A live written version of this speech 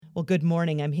Well, good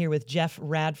morning. I'm here with Jeff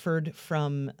Radford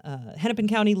from Hennepin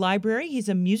County Library. He's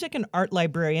a music and art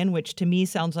librarian, which to me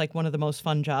sounds like one of the most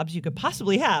fun jobs you could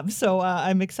possibly have. So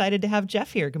I'm excited to have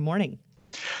Jeff here. Good morning.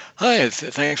 Hi,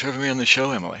 thanks for having me on the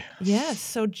show, Emily. Yes.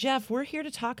 So, Jeff, we're here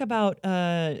to talk about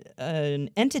an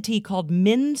entity called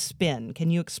MinSpin.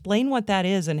 Can you explain what that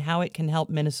is and how it can help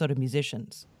Minnesota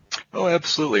musicians? Oh,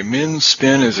 absolutely.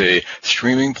 MinSpin is a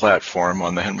streaming platform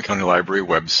on the Hennepin County Library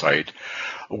website.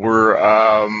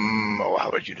 How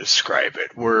would you describe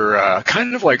it? We're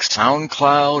kind of like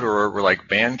SoundCloud or we're like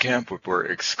Bandcamp, but we're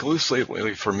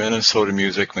exclusively for Minnesota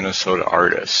music, Minnesota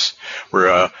artists.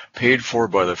 We're paid for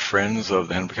by the Friends of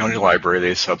the Hennepin County Library.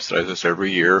 They subsidize us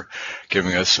every year,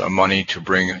 giving us money to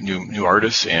bring new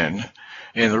artists in.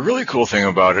 And the really cool thing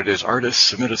about it is artists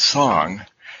submit a song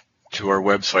to our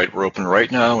website. We're open right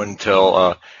now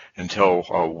until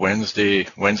Wednesday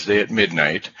at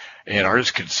midnight, and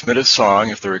artists can submit a song.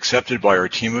 If they're accepted by our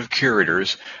team of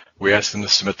curators, we ask them to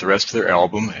submit the rest of their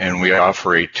album, and we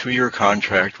offer a 2-year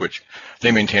contract, which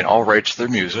they maintain all rights to their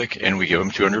music, and we give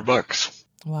them $200.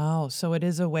 Wow. So it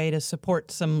is a way to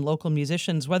support some local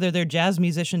musicians, whether they're jazz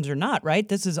musicians or not, right?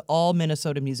 This is all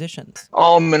Minnesota musicians.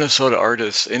 All Minnesota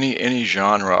artists, any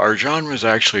genre. Our genres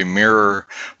actually mirror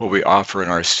what we offer in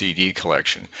our CD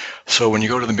collection. So when you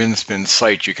go to the MinSpin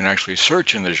site, you can actually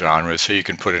search in the genres. So you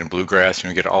can put in bluegrass,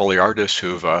 and you get all the artists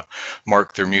who've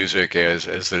marked their music as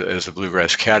the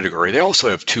bluegrass category. They also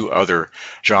have 2 other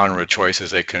genre choices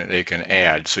they can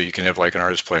add. So you can have like an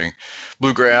artist playing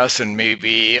bluegrass and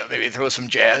maybe throw some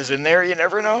jazz in there. You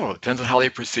never know. It depends on how they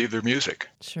perceive their music.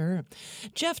 Sure.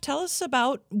 Jeff, tell us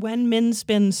about when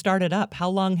MinSpin started up. How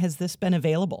long has this been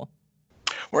available?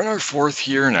 We're in our 4th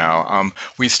year now.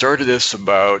 We started this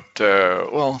about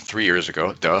 3 years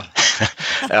ago. Duh.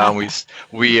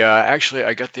 Actually,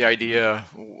 I got the idea,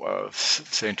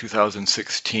 say in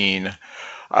 2016.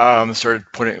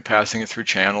 Started passing it through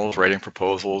channels, writing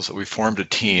proposals. We formed a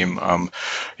team.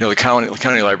 The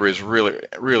county library is really,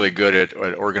 really good at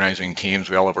organizing teams.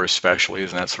 We all have our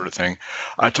specialties and that sort of thing.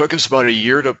 It took us about a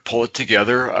year to pull it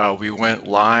together. We went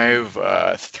live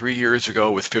 3 years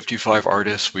ago with 55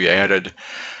 artists. We added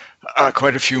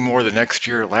quite a few more the next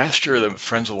year. Last year, the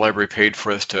Friends of the Library paid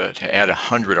for us to add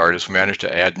 100 artists. We managed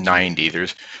to add 90.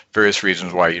 There's various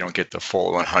reasons why you don't get the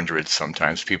full 100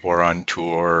 sometimes. People are on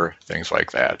tour, things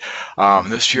like that.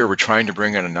 This year, we're trying to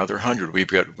bring in another 100. We've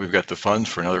got the funds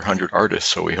for another 100 artists,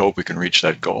 so we hope we can reach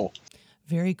that goal.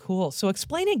 Very cool. So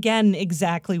explain again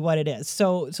exactly what it is.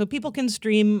 So people can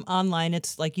stream online.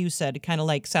 It's like you said, kind of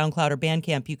like SoundCloud or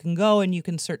Bandcamp. You can go and you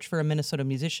can search for a Minnesota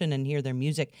musician and hear their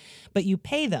music, but you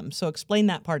pay them. So explain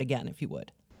that part again, if you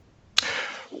would.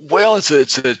 Well, it's a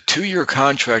 2-year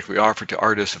contract we offer to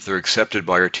artists if they're accepted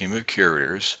by our team of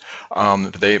curators.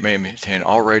 They may maintain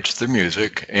all rights to their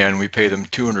music, and we pay them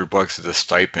 $200 as a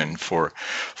stipend for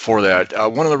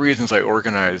that. One of the reasons I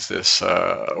organized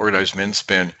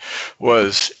MinSpin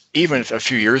was even a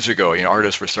few years ago,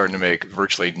 artists were starting to make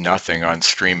virtually nothing on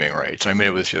streaming rights. I mean,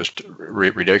 it was just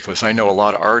ridiculous. I know a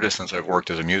lot of artists since I've worked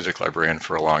as a music librarian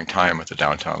for a long time at the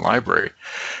downtown library.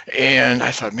 And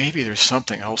I thought maybe there's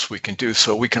something else we can do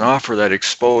so we can offer that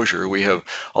exposure. We have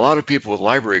a lot of people with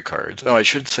library cards. Now, I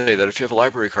should say that if you have a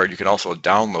library card, you can also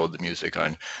download the music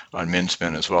on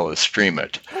MinSpin as well as stream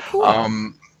it. Oh,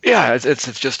 cool. Yeah,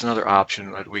 it's just another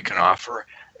option that we can offer.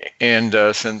 And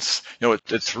since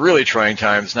it's really trying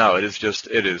times now, it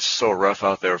is so rough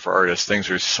out there for artists. Things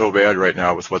are so bad right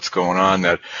now with what's going on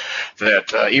that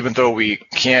even though we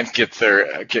can't get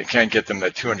them that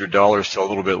 $200 till a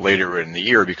little bit later in the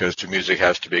year because the music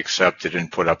has to be accepted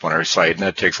and put up on our site, and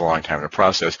that takes a long time to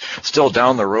process. Still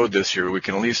down the road this year, we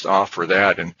can at least offer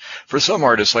that. And for some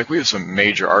artists, like we have some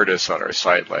major artists on our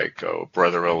site, like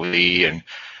Brother Ali and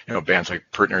bands like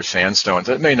Pertner Sandstones,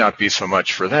 that may not be so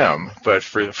much for them, but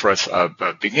for us,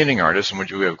 beginning artists, and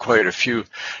we have quite a few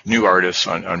new artists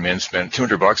on MinSpin,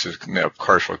 $200 is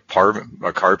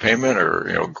a car payment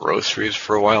or groceries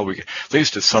for a while. At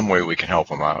least it's some way we can help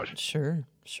them out. Sure.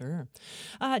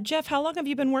 Jeff, how long have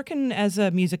you been working as a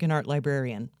music and art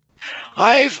librarian?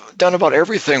 I've done about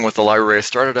everything with the library. I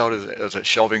started out as a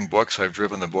shelving books. I've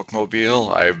driven the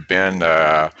bookmobile. I've been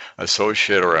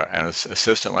associate or an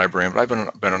assistant librarian, but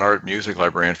I've been an art music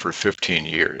librarian for 15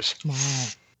 years. Wow.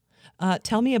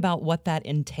 Tell me about what that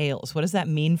entails. What does that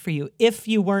mean for you? If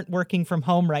you weren't working from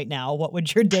home right now, what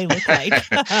would your day look like?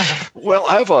 Well,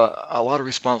 I have a lot of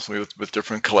responsibility with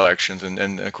different collections,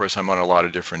 and of course, I'm on a lot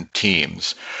of different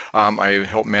teams. I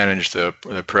help manage the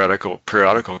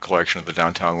periodical collection of the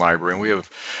downtown library, and we have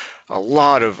a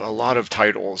lot of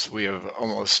titles. We have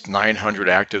almost 900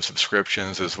 active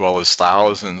subscriptions, as well as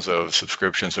thousands of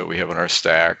subscriptions that we have in our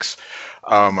stacks.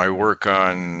 I work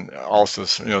on also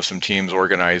some teams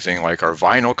organizing like our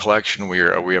vinyl collection. We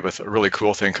have a really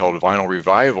cool thing called Vinyl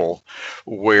Revival,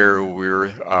 where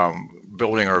we're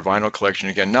building our vinyl collection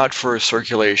again, not for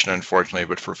circulation, unfortunately,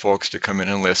 but for folks to come in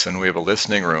and listen. We have a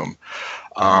listening room.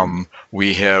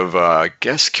 We have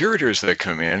guest curators that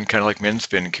come in, kind of like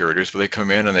Minspin curators, but they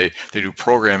come in and they do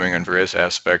programming on various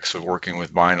aspects of working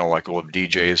with vinyl. Like we'll have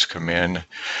DJs come in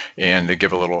and they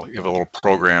give a little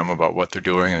program about what they're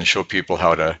doing and show people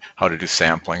how to do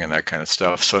sampling and that kind of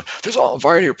stuff. So there's a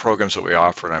variety of programs that we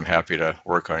offer, and I'm happy to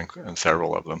work on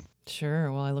several of them.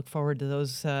 Sure. Well, I look forward to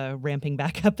those ramping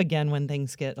back up again when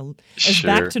things get as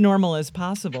back Sure. to normal as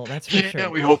possible. That's for Yeah, sure.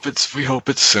 we hope it's soon.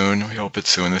 We hope it's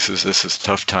soon. This is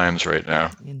tough times right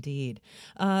now. Indeed.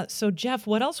 So, Jeff,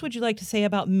 what else would you like to say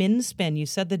about Minspin? You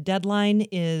said the deadline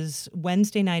is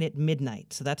Wednesday night at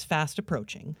midnight, so that's fast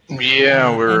approaching.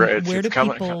 Yeah, And where it's do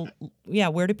coming. people? Yeah,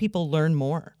 where do people learn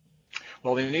more?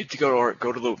 Well, they need to go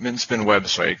to the Minspin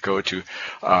website. Go to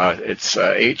it's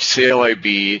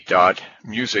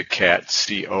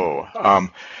hclib.musiccat.co.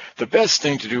 The best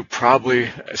thing to do, probably,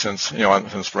 since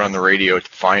we're on the radio,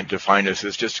 to find us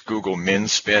is just Google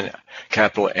Minspin,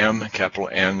 capital M, capital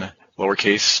N,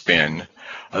 lowercase spin.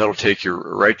 That'll take you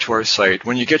right to our site.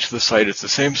 When you get to the site, it's the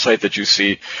same site that you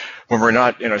see when we're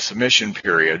not in a submission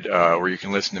period, where you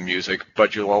can listen to music,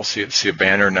 but you'll also see a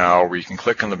banner now where you can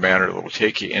click on the banner. It will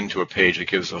take you into a page that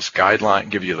gives you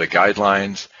the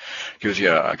guidelines, gives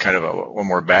you a kind of a little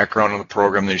more background on the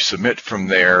program. Then you submit from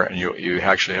there, and you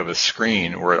actually have a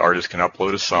screen where an artist can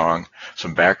upload a song,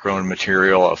 some background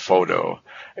material, a photo,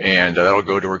 and that'll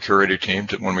go to our curator team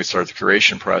when we start the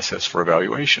curation process for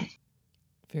evaluation.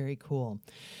 Very cool.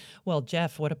 Well,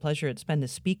 Jeff, what a pleasure it's been to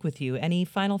speak with you. Any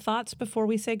final thoughts before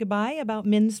we say goodbye about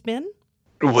Minspin?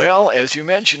 Well, as you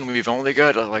mentioned, we've only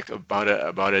got like about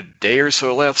a day or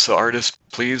so left. So artists,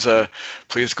 please go to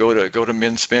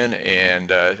Minspin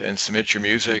and submit your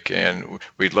music, and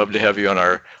we'd love to have you on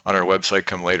our website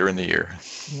come later in the year.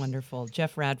 Wonderful.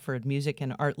 Jeff Radford, music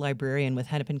and art librarian with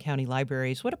Hennepin County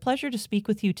Libraries. What a pleasure to speak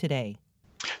with you today.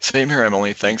 Same here,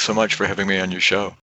 Emily. Thanks so much for having me on your show.